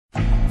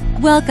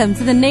Welcome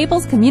to the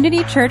Naples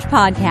Community Church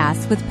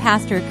Podcast with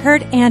Pastor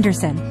Kurt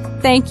Anderson.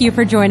 Thank you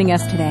for joining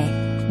us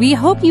today. We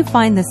hope you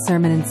find this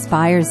sermon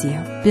inspires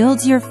you,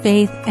 builds your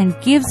faith, and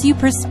gives you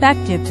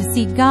perspective to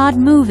see God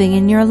moving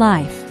in your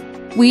life.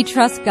 We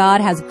trust God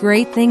has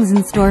great things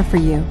in store for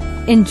you.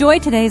 Enjoy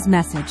today's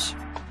message.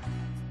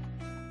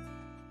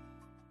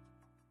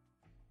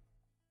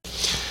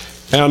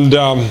 And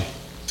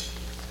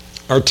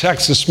our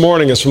text this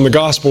morning is from the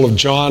Gospel of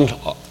John.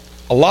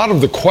 A lot of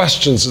the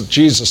questions that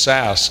Jesus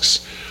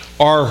asks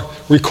are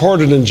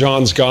recorded in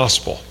John's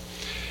Gospel.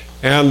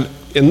 And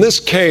in this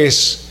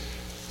case,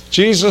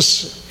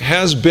 Jesus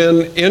has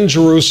been in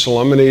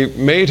Jerusalem, and he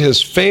made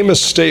his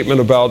famous statement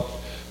about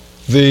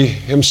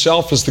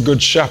himself as the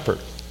Good Shepherd.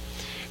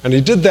 And he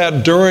did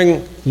that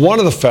during one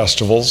of the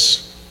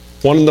festivals,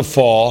 one in the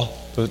fall,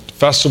 the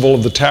Festival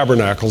of the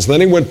Tabernacles. Then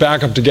he went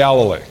back up to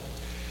Galilee.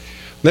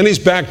 Then he's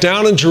back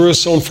down in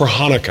Jerusalem for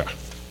Hanukkah.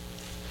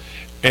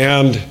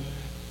 And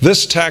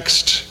this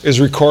text is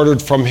recorded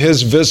from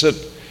his visit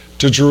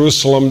to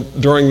Jerusalem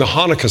during the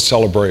Hanukkah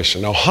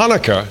celebration. Now,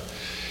 Hanukkah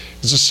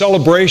is a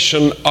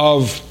celebration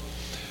of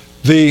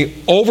the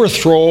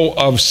overthrow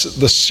of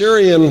the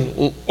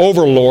Syrian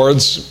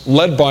overlords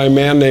led by a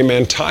man named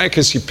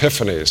Antiochus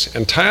Epiphanes.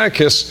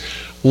 Antiochus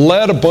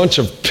led a bunch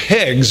of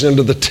pigs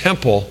into the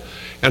temple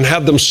and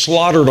had them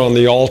slaughtered on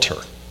the altar.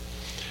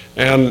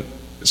 And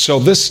so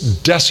this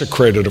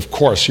desecrated, of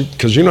course,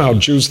 because you know how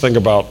Jews think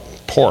about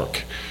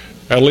pork,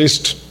 at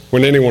least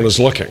when anyone is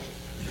looking.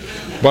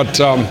 But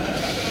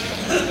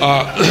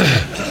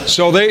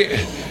so the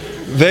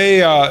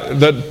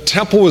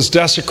temple was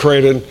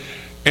desecrated,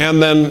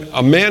 and then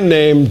a man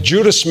named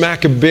Judas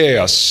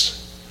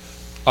Maccabeus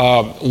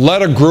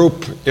led a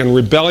group in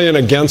rebellion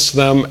against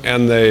them,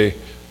 and they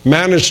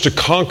managed to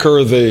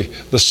conquer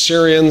the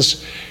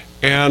Syrians,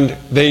 and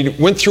they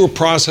went through a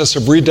process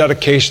of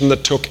rededication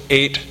that took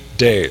 8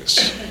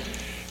 days.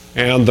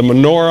 And the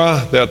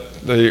menorah that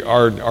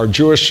our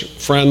Jewish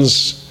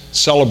friends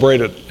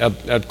celebrate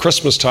at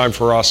Christmas time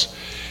for us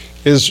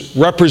is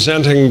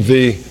representing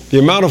the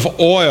amount of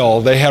oil.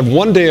 They had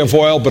 1 day of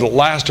oil, but it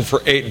lasted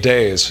for 8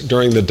 days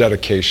during the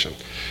dedication.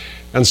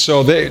 And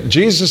so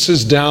Jesus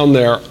is down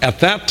there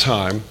at that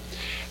time,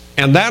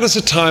 and that is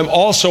a time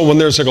also when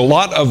there's a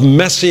lot of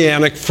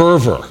messianic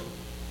fervor,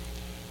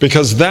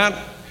 because that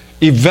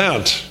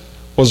event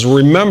was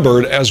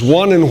remembered as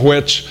one in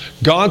which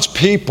God's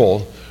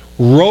people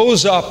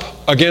rose up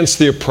against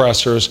the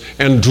oppressors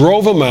and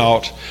drove them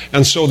out.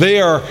 And so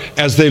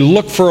as they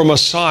look for a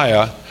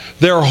Messiah,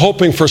 they're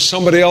hoping for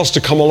somebody else to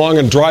come along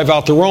and drive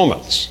out the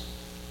Romans.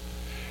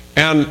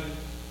 And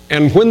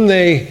when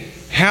they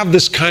have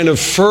this kind of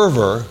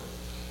fervor,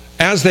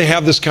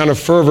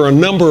 a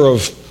number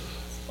of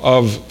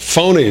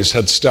phonies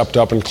had stepped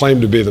up and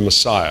claimed to be the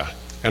Messiah.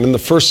 And in the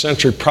first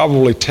century,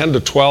 probably 10 to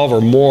 12 or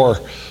more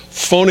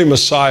phony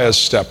messiahs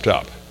stepped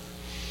up.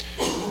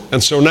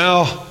 And so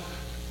now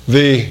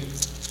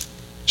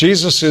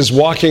Jesus is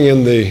walking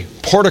in the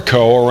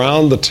portico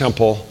around the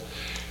temple,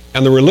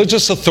 and the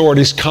religious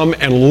authorities come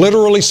and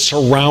literally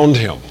surround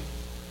him,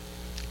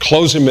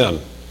 close him in,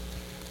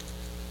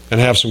 and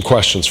have some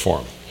questions for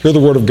him. Hear the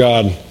word of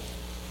God.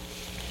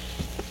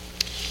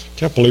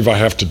 Can't believe I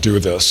have to do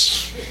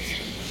this.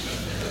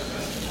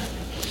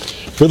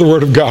 Hear the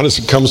word of God as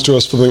it comes to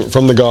us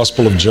from the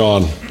Gospel of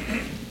John.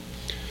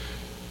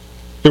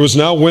 It was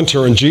now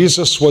winter, and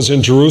Jesus was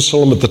in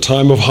Jerusalem at the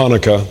time of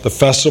Hanukkah, the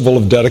festival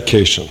of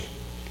dedication.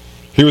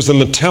 He was in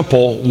the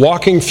temple,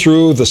 walking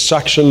through the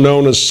section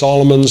known as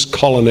Solomon's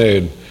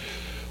Colonnade.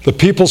 The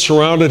people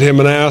surrounded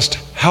him and asked,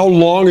 "How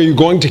long are you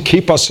going to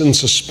keep us in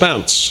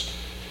suspense?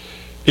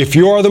 If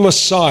you are the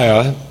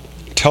Messiah,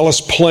 tell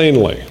us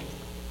plainly."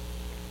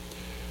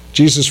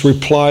 Jesus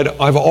replied,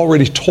 "I've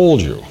already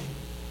told you.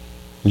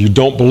 You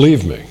don't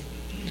believe me.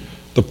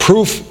 The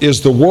proof is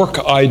the work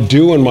I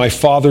do in my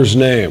Father's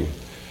name.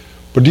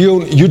 But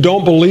you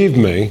don't believe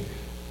me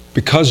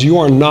because you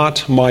are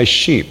not my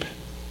sheep.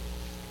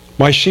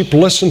 My sheep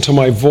listen to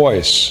my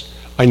voice.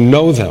 I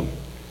know them.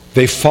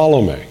 They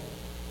follow me.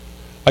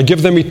 I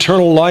give them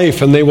eternal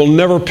life, and they will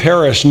never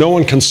perish. No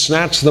one can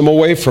snatch them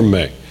away from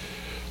me.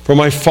 For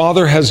my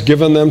Father has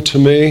given them to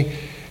me,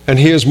 and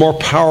he is more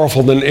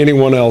powerful than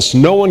anyone else.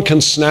 No one can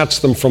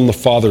snatch them from the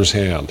Father's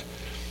hand.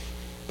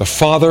 The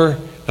Father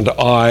and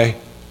I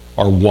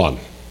are one."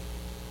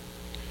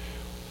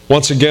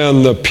 Once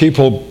again, the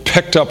people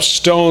picked up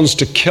stones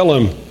to kill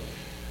him.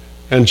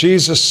 And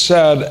Jesus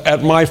said,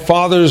 "At my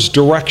Father's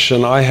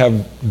direction, I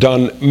have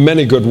done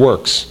many good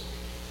works.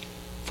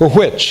 For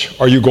which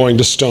are you going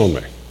to stone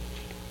me?"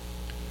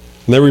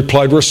 And they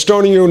replied, "We're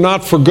stoning you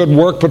not for good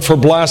work, but for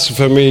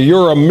blasphemy. You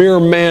are a mere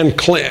man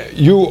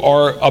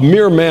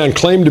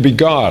claimed to be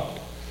God."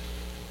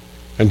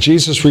 And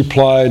Jesus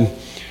replied,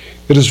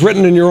 "It is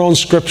written in your own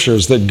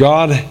scriptures that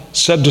God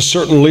said to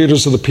certain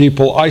leaders of the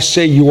people, 'I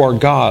say you are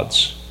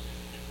gods.'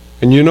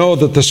 And you know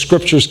that the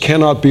scriptures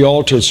cannot be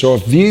altered. So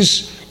if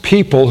these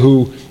people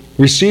who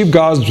received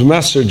God's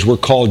message were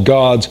called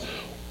gods,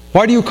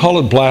 why do you call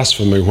it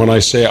blasphemy when I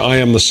say I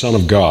am the Son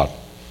of God?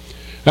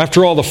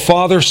 After all, the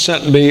Father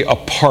sent me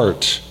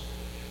apart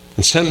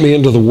and sent me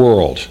into the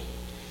world.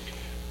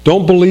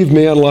 Don't believe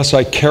me unless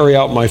I carry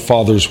out my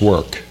Father's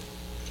work.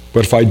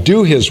 But if I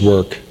do his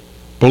work,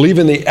 believe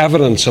in the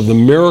evidence of the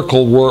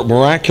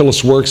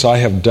miraculous works I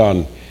have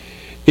done,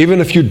 even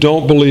if you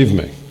don't believe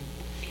me.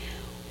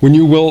 Then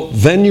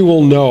you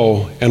will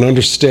know and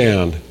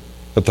understand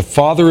that the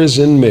Father is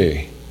in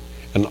me,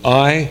 and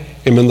I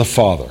am in the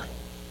Father.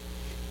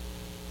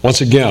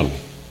 Once again,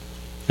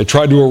 they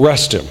tried to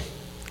arrest him,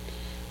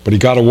 but he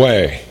got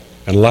away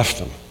and left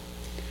them.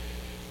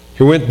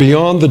 He went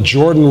beyond the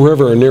Jordan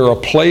River near a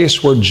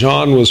place where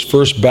John was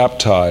first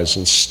baptized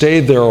and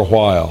stayed there a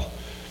while,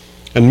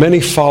 and many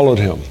followed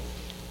him.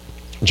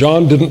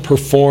 John didn't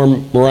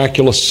perform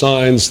miraculous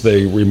signs,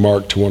 they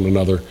remarked to one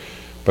another,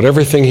 but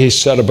everything he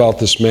said about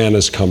this man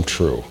has come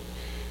true.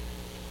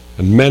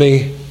 And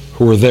many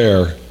who were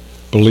there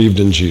believed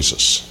in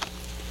Jesus.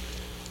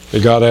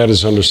 May God add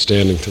his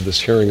understanding to this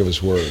hearing of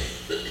his word.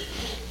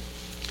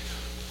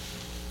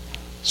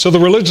 So the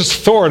religious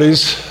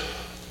authorities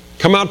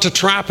come out to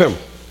trap him.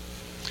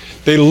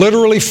 They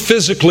literally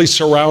physically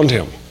surround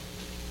him.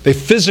 They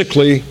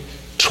physically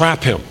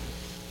trap him.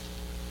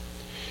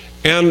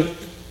 And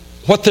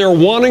what they're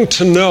wanting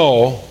to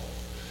know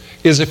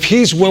is if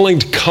he's willing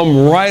to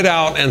come right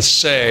out and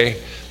say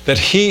that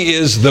he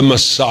is the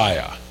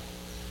Messiah.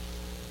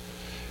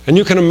 And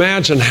you can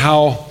imagine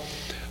how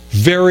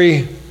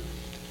very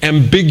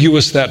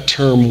ambiguous that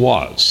term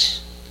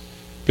was,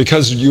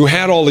 because you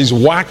had all these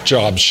whack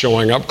jobs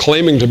showing up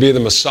claiming to be the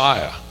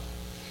Messiah.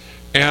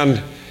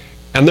 And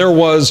there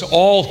was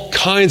all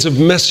kinds of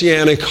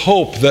messianic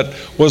hope that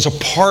was a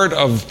part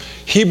of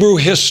Hebrew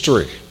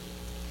history.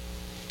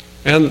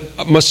 And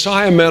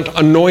Messiah meant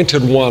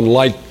anointed one,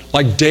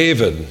 like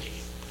David.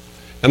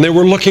 And they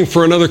were looking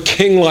for another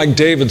king like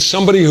David,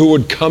 somebody who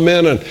would come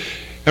in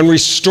and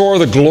restore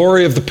the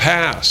glory of the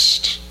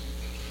past.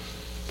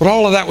 But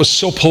all of that was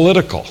so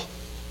political.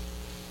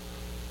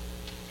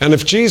 And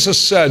if Jesus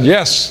said,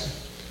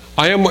 yes,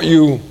 I am what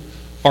you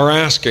are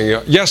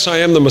asking, yes, I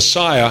am the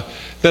Messiah,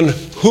 then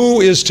who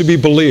is to be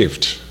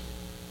believed?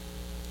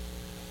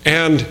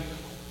 And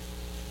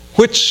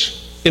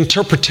which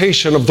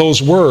interpretation of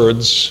those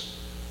words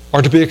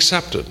are to be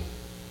accepted?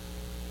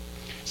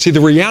 See,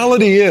 the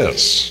reality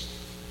is,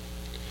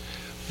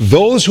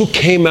 those who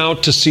came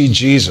out to see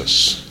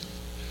Jesus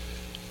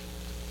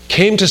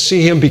came to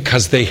see him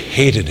because they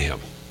hated him.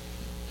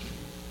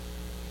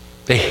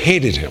 They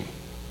hated him.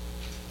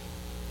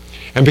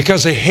 And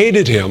because they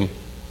hated him,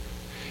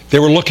 they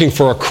were looking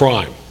for a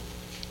crime.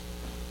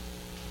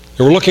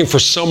 They were looking for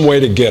some way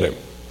to get him.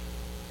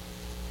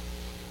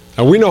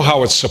 Now, we know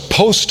how it's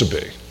supposed to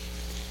be.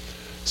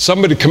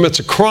 Somebody commits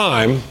a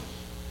crime,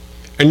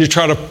 and you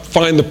try to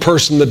find the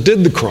person that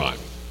did the crime.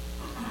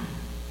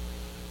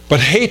 But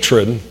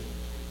hatred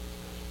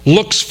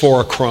looks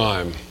for a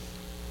crime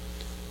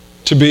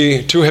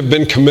to have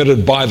been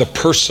committed by the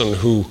person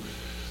whom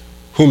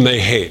they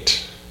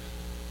hate.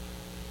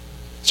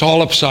 It's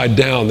all upside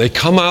down. They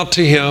come out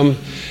to him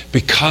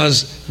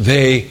because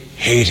they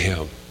hate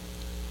him.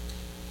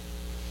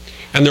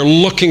 And they're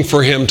looking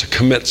for him to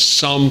commit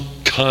some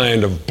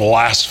kind of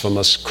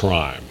blasphemous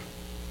crime.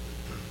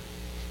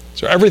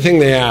 So everything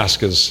they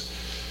ask is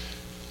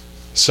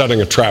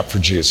setting a trap for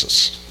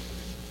Jesus.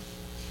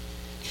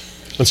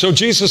 And so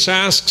Jesus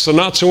asks a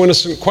not so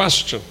innocent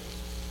question.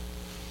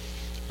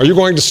 Are you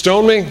going to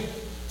stone me?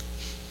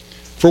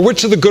 For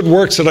which of the good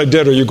works that I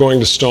did are you going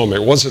to stone me?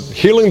 Was it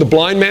healing the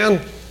blind man?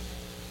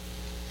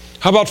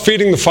 How about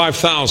feeding the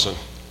 5,000?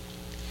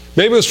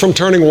 Maybe it was from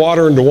turning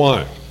water into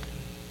wine.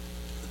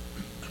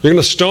 You're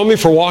going to stone me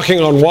for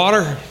walking on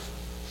water?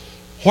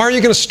 Why are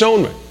you going to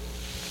stone me?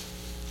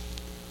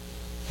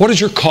 What is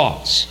your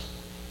cause?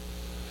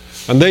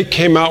 And they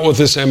came out with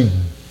this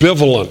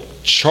ambivalent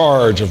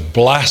charge of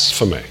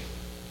blasphemy.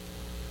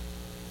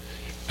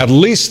 At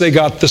least they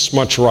got this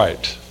much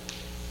right.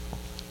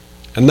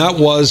 And that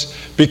was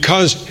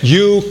because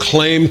you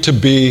claim to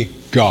be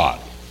God.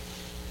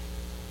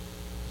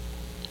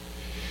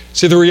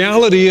 See, the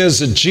reality is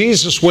that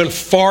Jesus went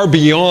far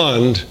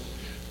beyond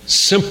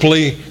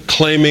simply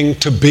claiming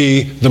to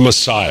be the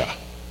Messiah.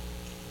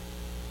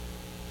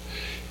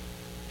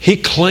 He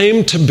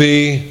claimed to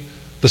be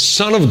the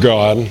Son of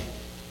God,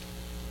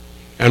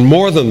 and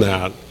more than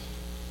that,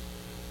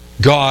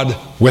 God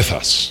with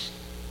us.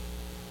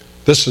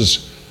 This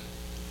is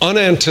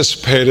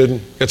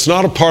unanticipated. It's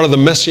not a part of the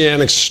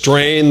messianic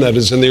strain that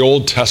is in the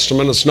Old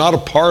Testament. It's not a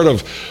part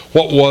of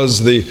what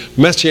was the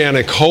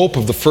messianic hope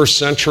of the first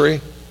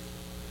century.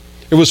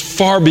 It was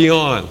far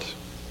beyond.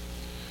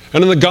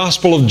 And in the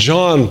Gospel of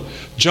John,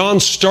 John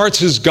starts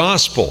his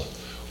gospel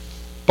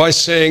by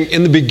saying,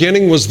 in the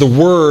beginning was the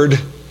Word,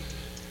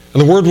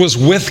 and the Word was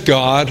with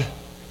God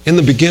in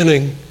the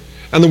beginning,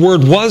 and the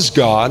Word was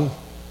God,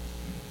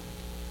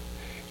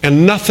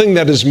 and nothing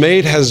that is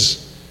made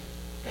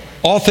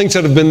all things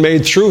that have been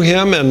made through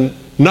him, and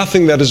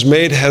nothing that is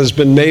made has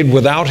been made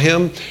without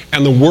him,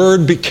 and the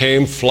Word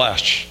became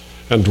flesh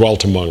and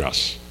dwelt among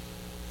us.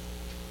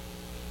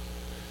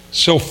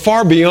 So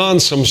far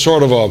beyond some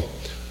sort of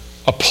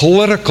a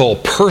political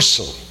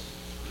person,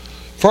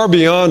 far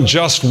beyond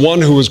just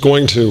one who was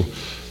going to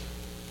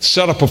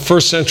set up a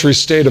first century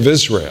state of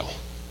Israel,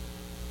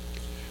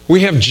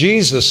 we have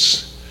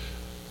Jesus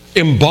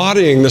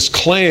embodying this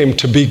claim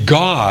to be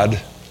God,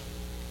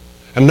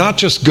 and not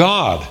just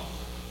God,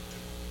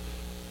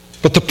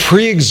 but the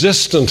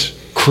pre-existent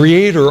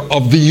creator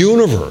of the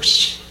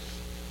universe.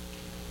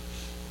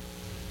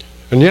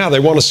 And yeah, they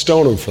want to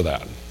stone him for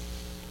that.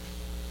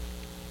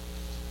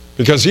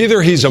 Because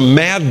either he's a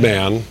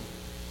madman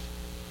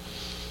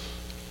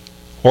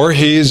or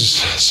he's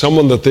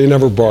someone that they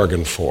never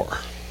bargained for.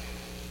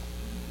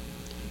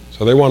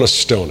 So they want to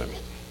stone him.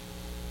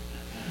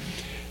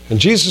 And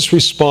Jesus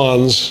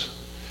responds,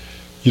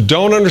 "You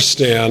don't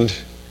understand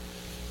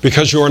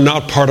because you are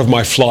not part of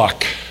my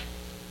flock.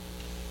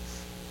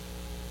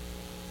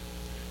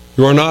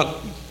 You are not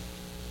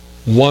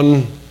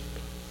one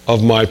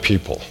of my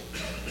people."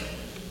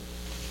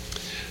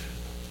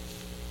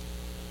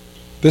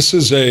 This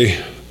is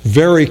a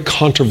very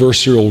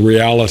controversial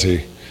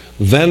reality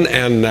then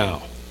and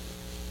now.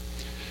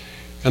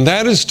 And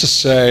that is to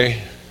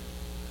say,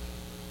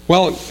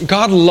 well,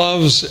 God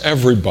loves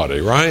everybody,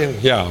 right?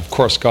 Yeah, of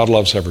course, God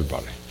loves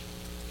everybody.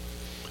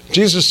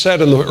 Jesus said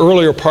in the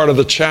earlier part of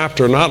the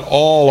chapter, not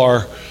all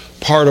are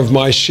part of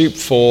my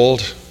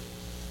sheepfold.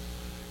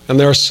 And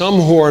there are some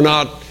who are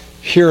not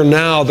here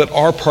now that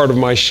are part of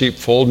my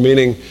sheepfold,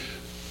 meaning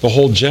the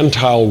whole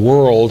Gentile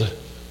world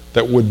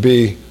that would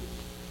be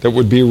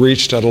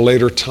reached at a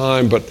later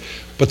time. But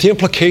the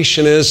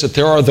implication is that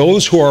there are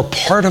those who are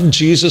part of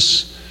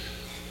Jesus'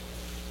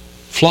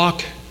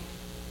 flock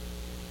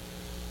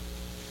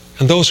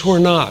and those who are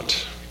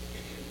not.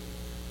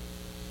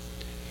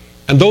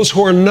 And those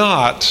who are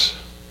not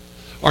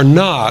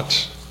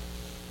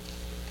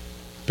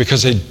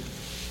because they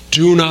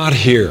do not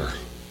hear.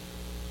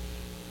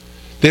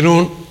 They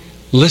don't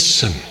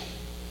listen.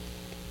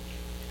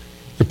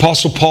 The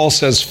Apostle Paul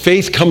says,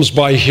 faith comes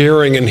by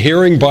hearing, and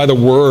hearing by the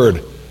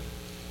word.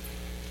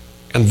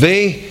 And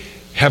they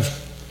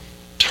have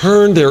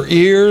turned their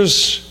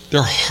ears,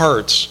 their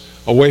hearts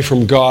away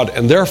from God,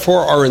 and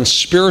therefore are in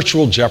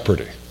spiritual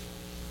jeopardy.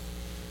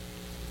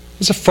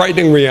 It's a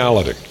frightening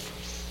reality,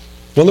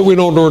 one that we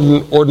don't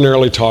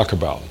ordinarily talk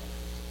about.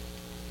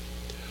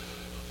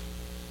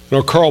 You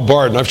know, Karl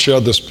Barth, and I've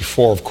shared this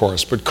before, of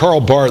course, but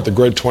Karl Barth, the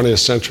great 20th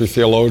century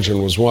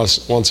theologian, was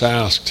once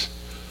asked,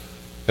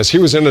 as he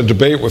was in a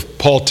debate with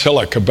Paul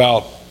Tillich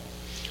about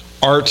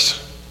art,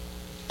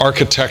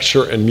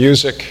 architecture, and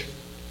music.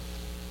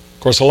 Of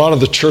course, a lot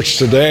of the church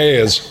today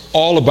is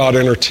all about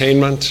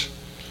entertainment.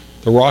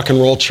 The rock and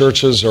roll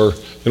churches are,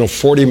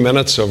 40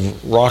 minutes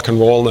of rock and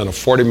roll and then a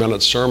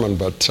 40-minute sermon.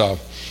 But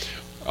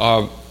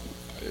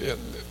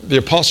the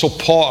Apostle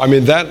Paul,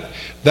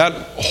 that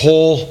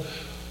whole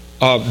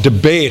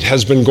debate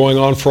has been going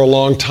on for a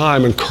long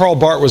time. And Karl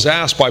Barth was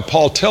asked by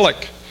Paul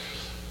Tillich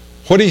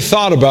what he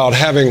thought about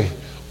having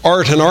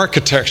art and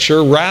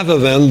architecture rather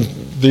than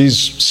these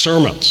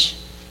sermons,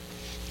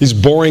 these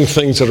boring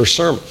things that are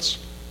sermons.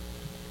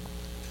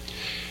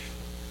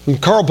 And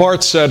Karl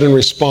Barth said in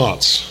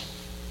response,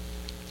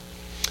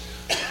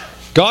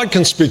 God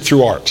can speak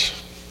through art.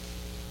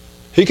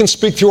 He can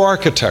speak through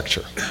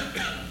architecture.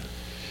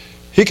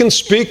 He can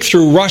speak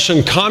through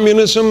Russian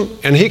communism,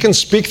 and he can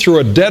speak through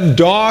a dead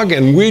dog,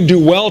 and we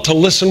do well to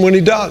listen when he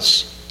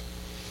does.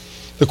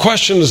 The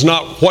question is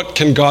not what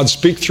can God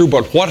speak through,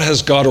 but what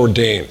has God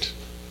ordained?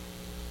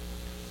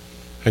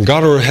 And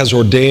God has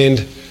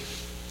ordained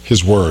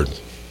his word.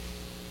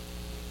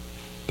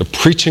 The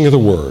preaching of the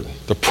word,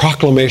 the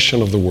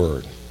proclamation of the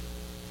word.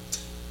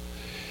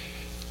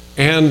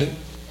 And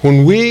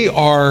when we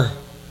are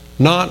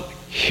not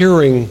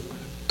hearing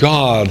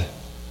God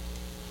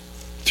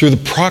through the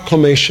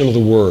proclamation of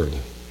the word,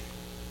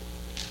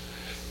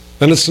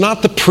 then it's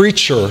not the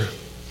preacher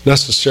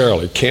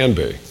necessarily, can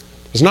be.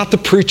 It's not the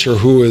preacher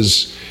who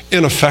is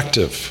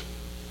ineffective.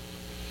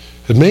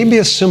 It may be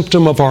a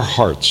symptom of our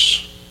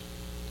hearts.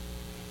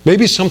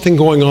 Maybe something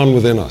going on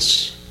within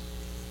us.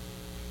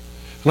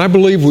 And I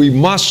believe we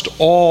must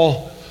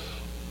all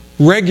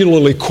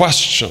regularly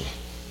question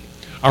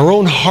our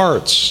own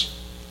hearts.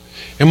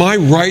 Am I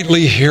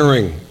rightly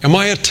hearing? Am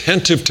I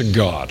attentive to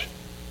God?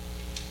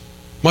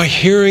 Am I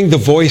hearing the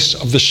voice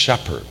of the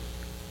shepherd?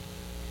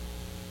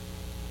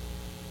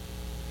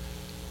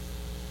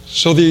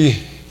 So the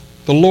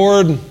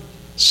Lord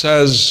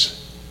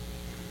says,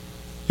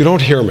 you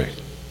don't hear me.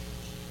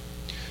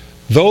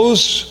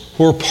 Those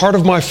who are part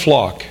of my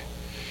flock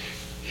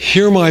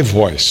hear my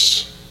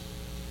voice,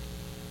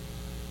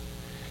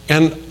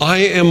 and I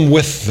am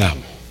with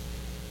them,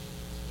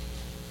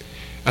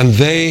 and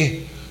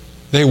they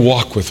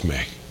walk with me.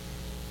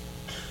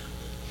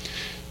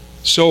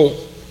 So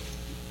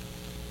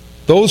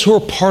those who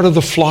are part of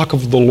the flock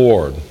of the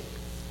Lord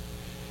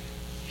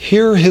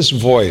hear his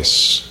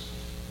voice,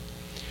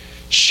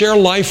 share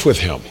life with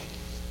him.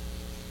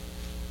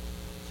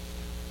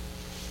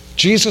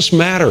 Jesus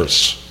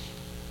matters.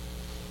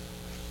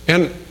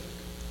 And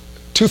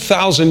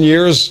 2,000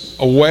 years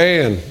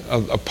away and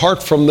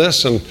apart from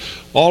this and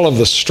all of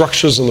the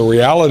structures and the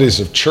realities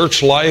of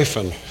church life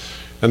and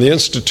the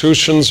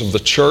institutions of the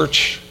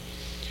church,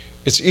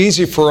 it's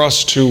easy for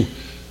us to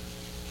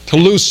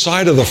lose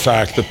sight of the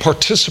fact that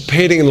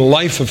participating in the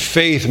life of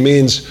faith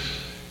means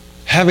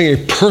having a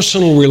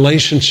personal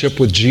relationship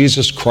with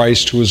Jesus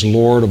Christ, who is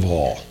Lord of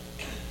all.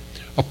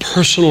 A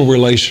personal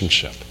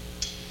relationship.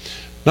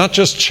 Not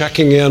just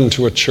checking in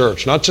to a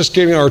church, not just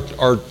getting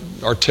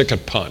our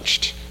ticket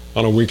punched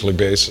on a weekly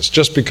basis,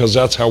 just because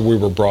that's how we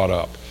were brought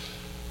up.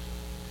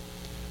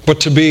 But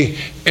to be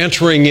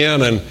entering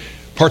in and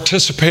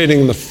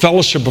participating in the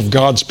fellowship of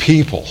God's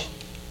people,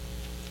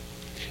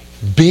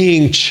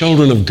 being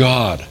children of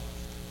God,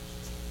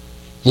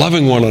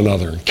 loving one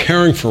another, and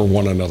caring for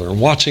one another, and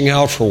watching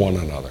out for one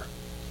another,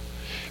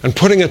 and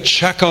putting a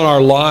check on our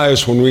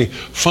lives when we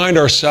find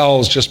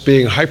ourselves just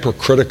being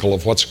hypercritical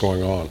of what's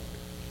going on.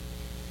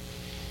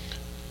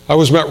 I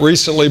was met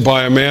recently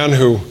by a man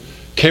who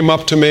came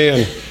up to me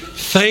and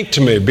thanked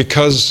me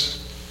because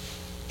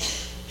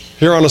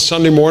here on a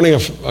Sunday morning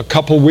a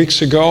couple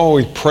weeks ago,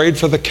 we prayed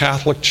for the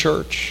Catholic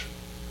Church.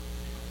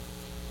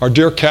 Our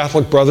dear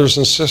Catholic brothers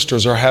and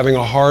sisters are having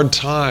a hard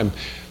time,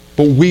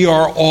 but we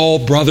are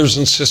all brothers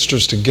and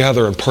sisters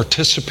together and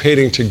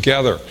participating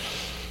together.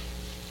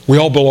 We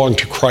all belong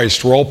to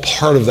Christ. We're all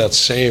part of that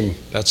same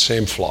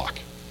flock.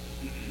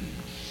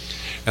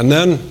 And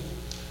then,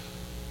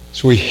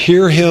 so we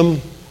hear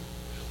Him,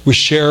 we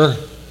share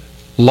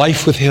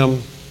life with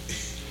Him,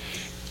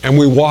 and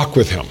we walk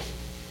with Him.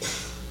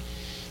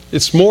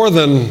 It's more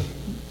than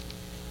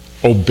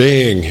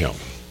obeying Him.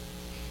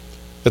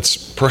 It's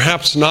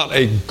perhaps not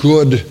a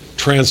good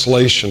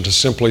translation to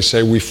simply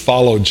say we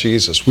follow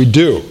Jesus. We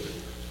do.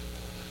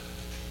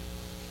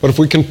 But if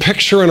we can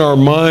picture in our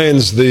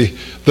minds the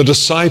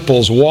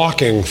disciples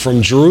walking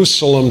from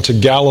Jerusalem to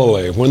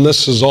Galilee when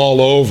this is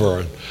all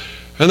over,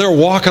 and they're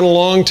walking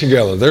along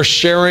together, they're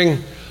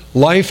sharing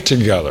life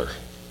together.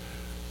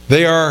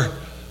 They are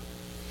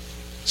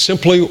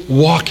simply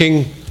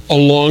walking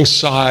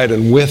alongside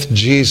and with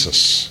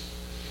Jesus.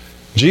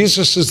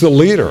 Jesus is the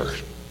leader,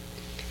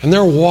 and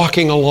they're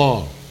walking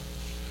along.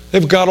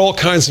 They've got all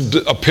kinds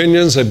of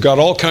opinions, they've got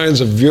all kinds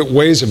of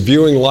ways of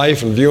viewing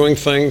life and viewing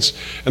things,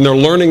 and they're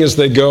learning as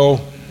they go,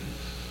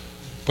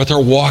 but they're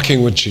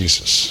walking with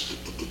Jesus.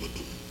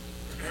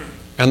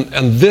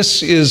 And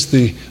this is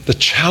the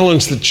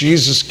challenge that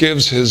Jesus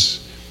gives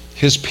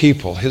his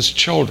people, his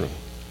children.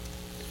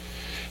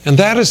 And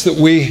that is that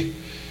we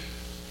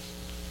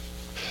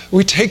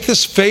take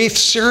this faith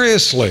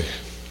seriously.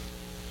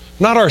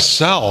 Not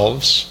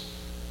ourselves,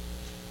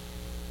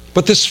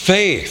 but this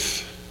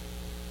faith.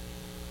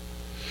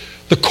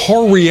 The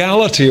core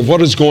reality of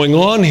what is going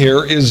on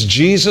here is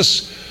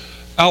Jesus'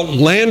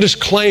 outlandish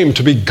claim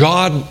to be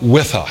God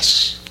with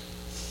us.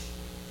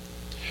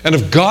 And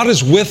if God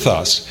is with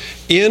us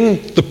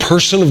in the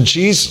person of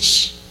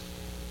Jesus,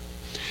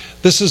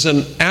 this is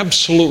an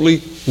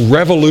absolutely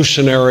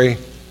revolutionary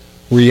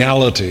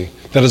reality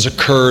that has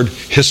occurred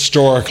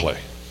historically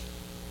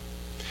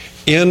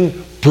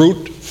in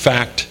brute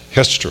fact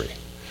history.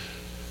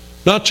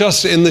 Not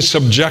just in the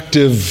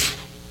subjective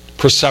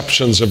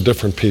perceptions of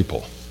different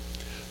people.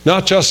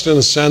 Not just in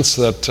the sense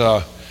that,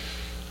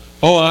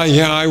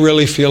 I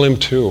really feel Him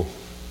too.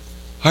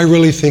 I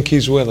really think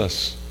He's with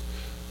us.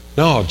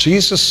 No,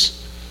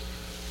 Jesus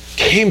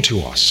came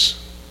to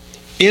us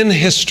in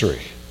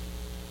history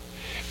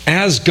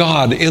as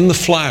God in the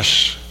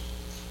flesh.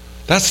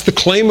 That's the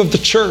claim of the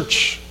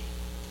church.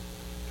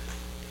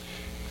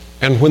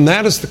 And when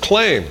that is the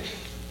claim,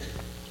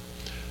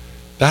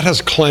 that has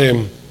a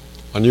claim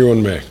on you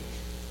and me.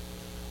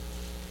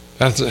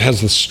 That has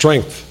the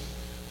strength,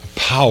 the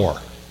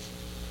power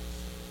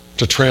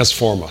to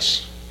transform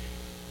us.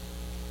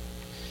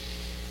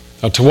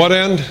 Now, to what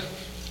end?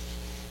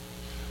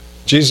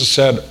 Jesus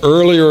said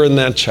earlier in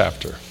that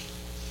chapter,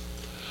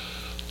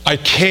 I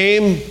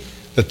came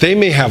that they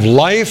may have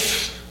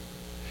life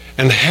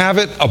and have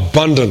it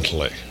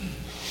abundantly.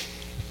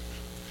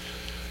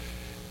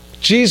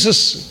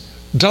 Jesus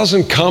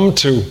doesn't come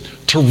to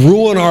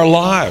ruin our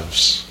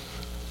lives.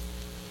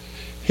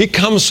 He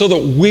comes so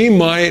that we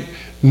might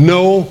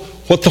know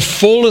what the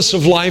fullness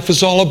of life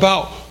is all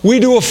about. We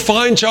do a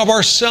fine job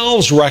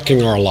ourselves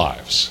wrecking our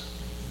lives.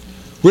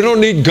 We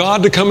don't need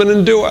God to come in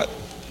and do it.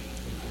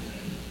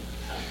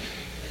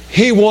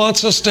 He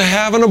wants us to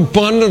have an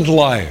abundant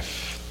life.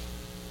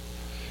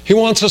 He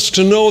wants us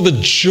to know the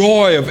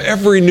joy of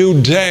every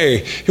new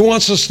day. He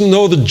wants us to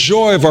know the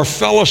joy of our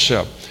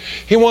fellowship.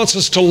 He wants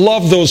us to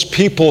love those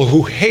people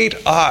who hate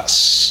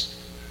us.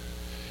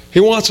 He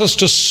wants us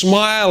to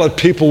smile at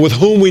people with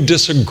whom we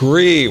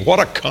disagree. What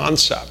a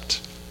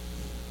concept.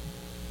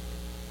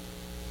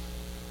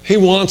 He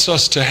wants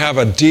us to have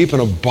a deep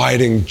and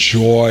abiding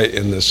joy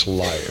in this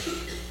life.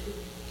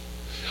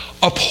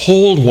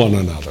 Uphold one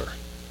another.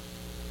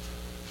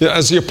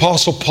 As the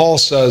Apostle Paul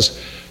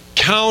says,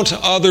 count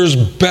others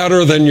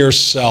better than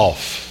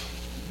yourself.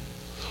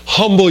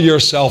 Humble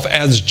yourself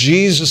as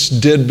Jesus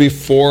did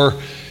before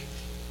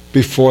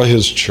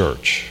His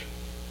church.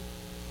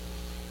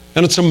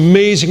 And it's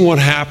amazing what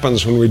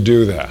happens when we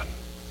do that.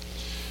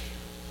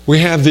 We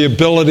have the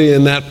ability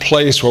in that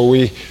place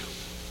where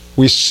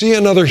we see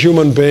another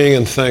human being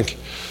and think,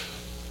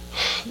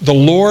 the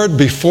Lord,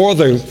 before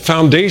the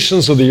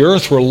foundations of the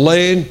earth were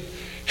laid,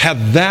 had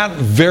that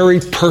very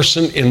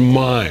person in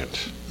mind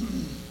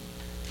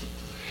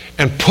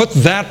and put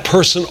that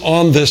person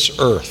on this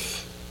earth.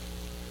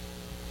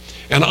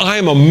 And I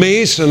am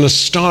amazed and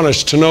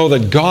astonished to know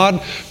that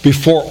God,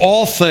 before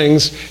all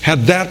things,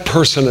 had that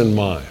person in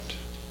mind.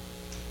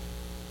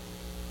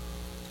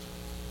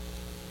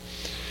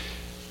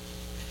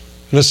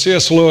 And as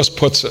C.S. Lewis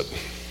puts it,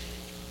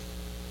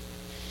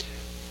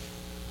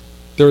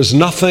 there is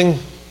nothing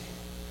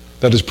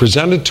that is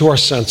presented to our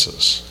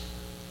senses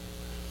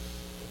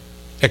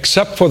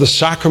except for the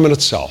sacrament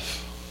itself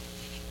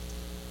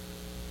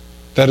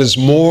that is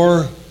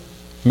more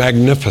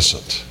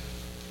magnificent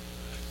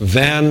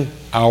than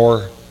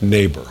our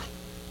neighbor,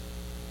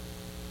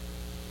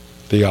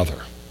 the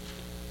other.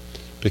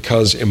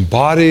 Because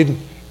embodied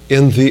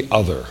in the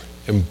other,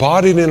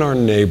 embodied in our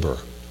neighbor,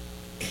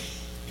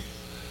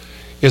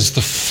 is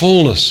the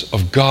fullness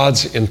of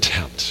God's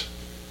intent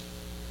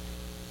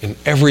in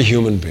every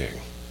human being.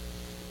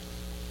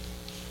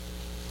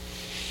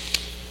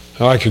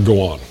 Now, I could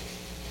go on.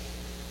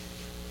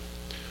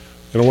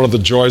 You know, one of the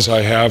joys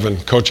I have in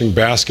coaching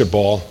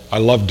basketball, I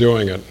love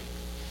doing it.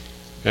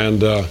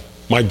 And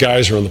my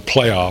guys are in the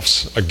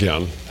playoffs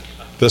again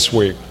this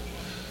week.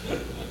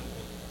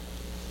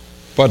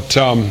 But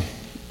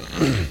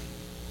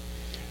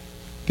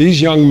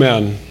these young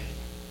men,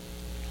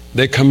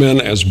 they come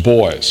in as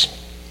boys.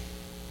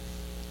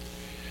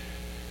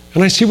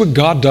 And I see what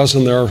God does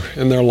in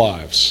their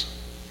lives.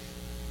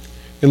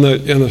 In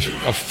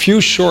a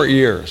few short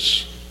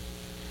years,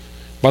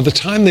 by the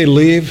time they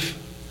leave,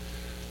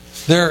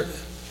 they're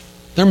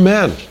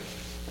men.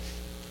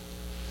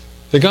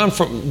 They've gone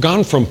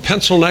from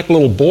pencil neck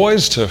little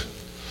boys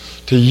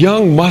to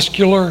young,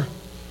 muscular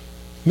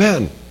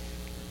men.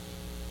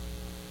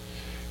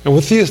 And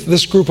with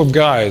this group of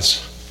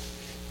guys,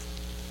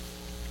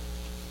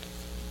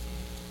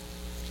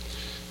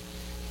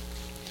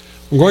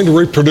 I'm going to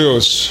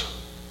reproduce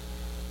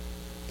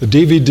the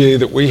DVD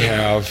that we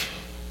have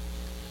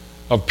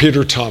of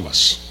Peter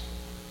Thomas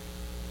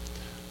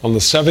on the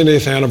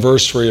 70th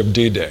anniversary of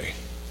D-Day.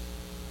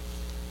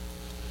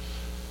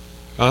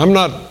 I'm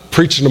not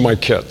preaching to my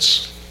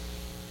kids,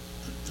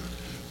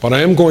 but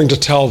I am going to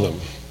tell them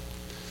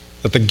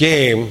that the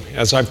game,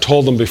 as I've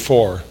told them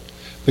before,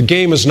 the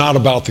game is not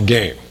about the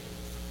game.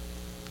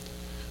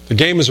 The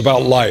game is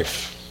about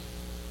life.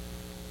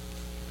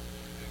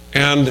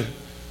 And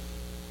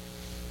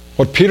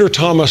what Peter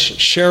Thomas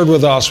shared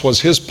with us was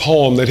his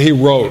poem that he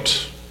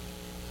wrote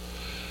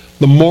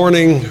the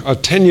morning,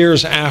 10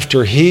 years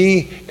after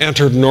he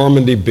entered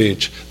Normandy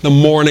Beach, the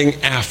morning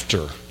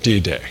after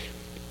D-Day.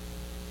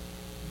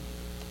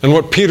 And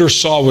what Peter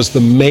saw was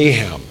the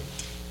mayhem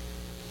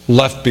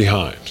left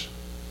behind,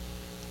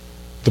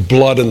 the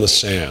blood in the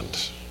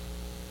sand.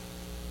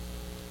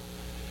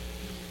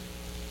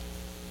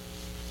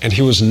 And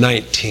he was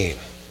 19.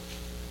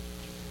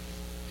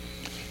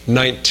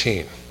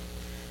 19.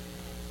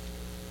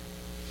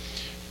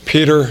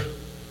 Peter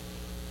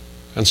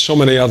and so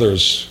many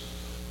others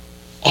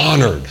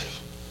honored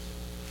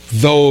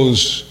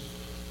those,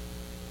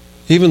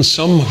 even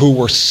some who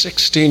were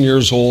 16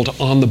 years old,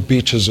 on the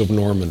beaches of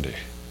Normandy.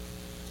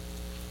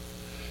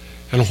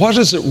 And what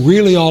is it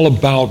really all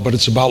about? But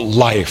it's about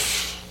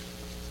life.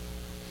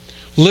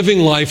 Living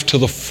life to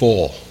the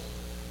full.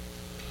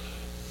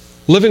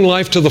 Living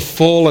life to the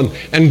full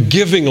and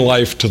giving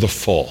life to the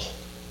full.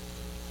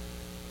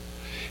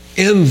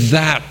 In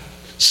that,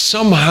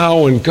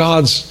 somehow in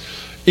God's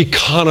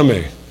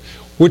economy,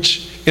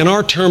 which in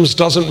our terms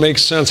doesn't make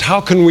sense,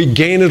 how can we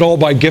gain it all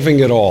by giving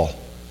it all?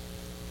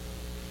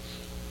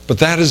 But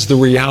that is the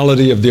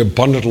reality of the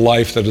abundant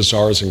life that is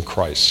ours in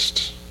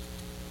Christ.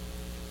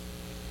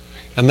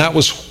 And that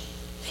was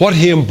what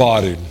he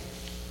embodied.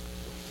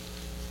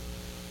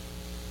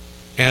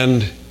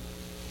 And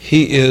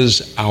he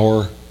is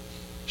our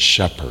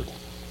shepherd.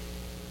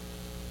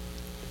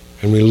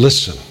 And we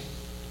listen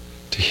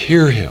to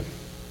hear him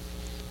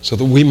so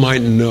that we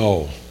might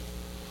know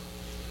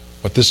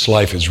what this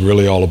life is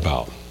really all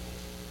about.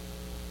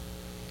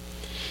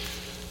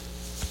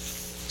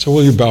 So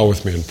will you bow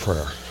with me in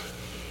prayer?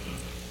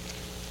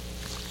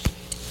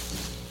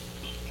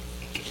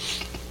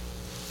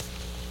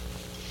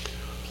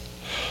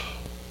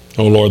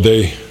 Oh Lord,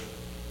 they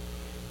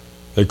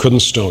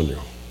couldn't stone you.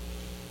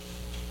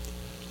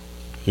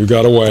 You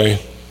got away.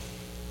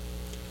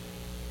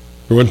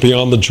 You went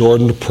beyond the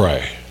Jordan to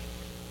pray.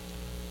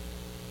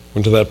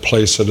 Went to that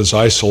place that is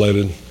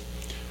isolated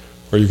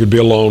where you could be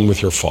alone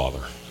with your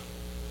Father.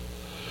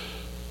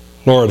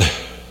 Lord,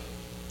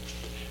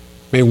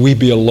 may we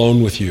be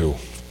alone with you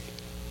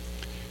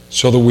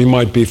so that we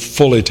might be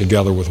fully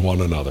together with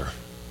one another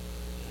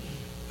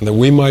and that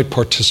we might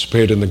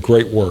participate in the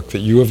great work that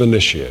you have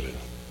initiated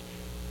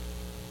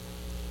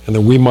and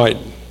that we might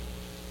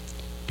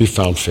be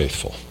found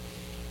faithful.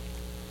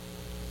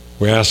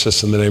 We ask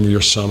this in the name of your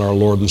Son, our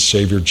Lord and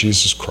Savior,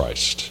 Jesus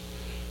Christ.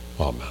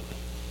 Amen.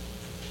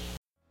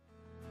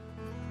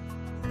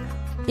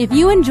 If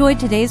you enjoyed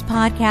today's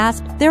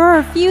podcast, there are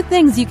a few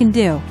things you can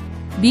do.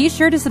 Be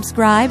sure to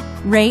subscribe,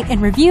 rate,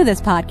 and review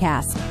this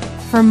podcast.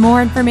 For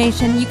more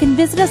information, you can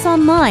visit us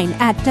online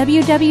at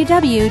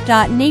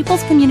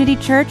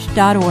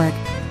www.naplescommunitychurch.org.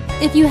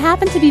 If you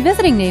happen to be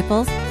visiting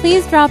Naples,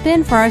 please drop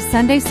in for our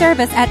Sunday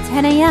service at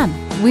 10 a.m.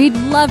 We'd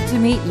love to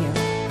meet you.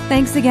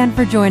 Thanks again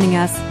for joining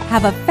us.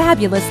 Have a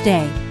fabulous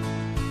day.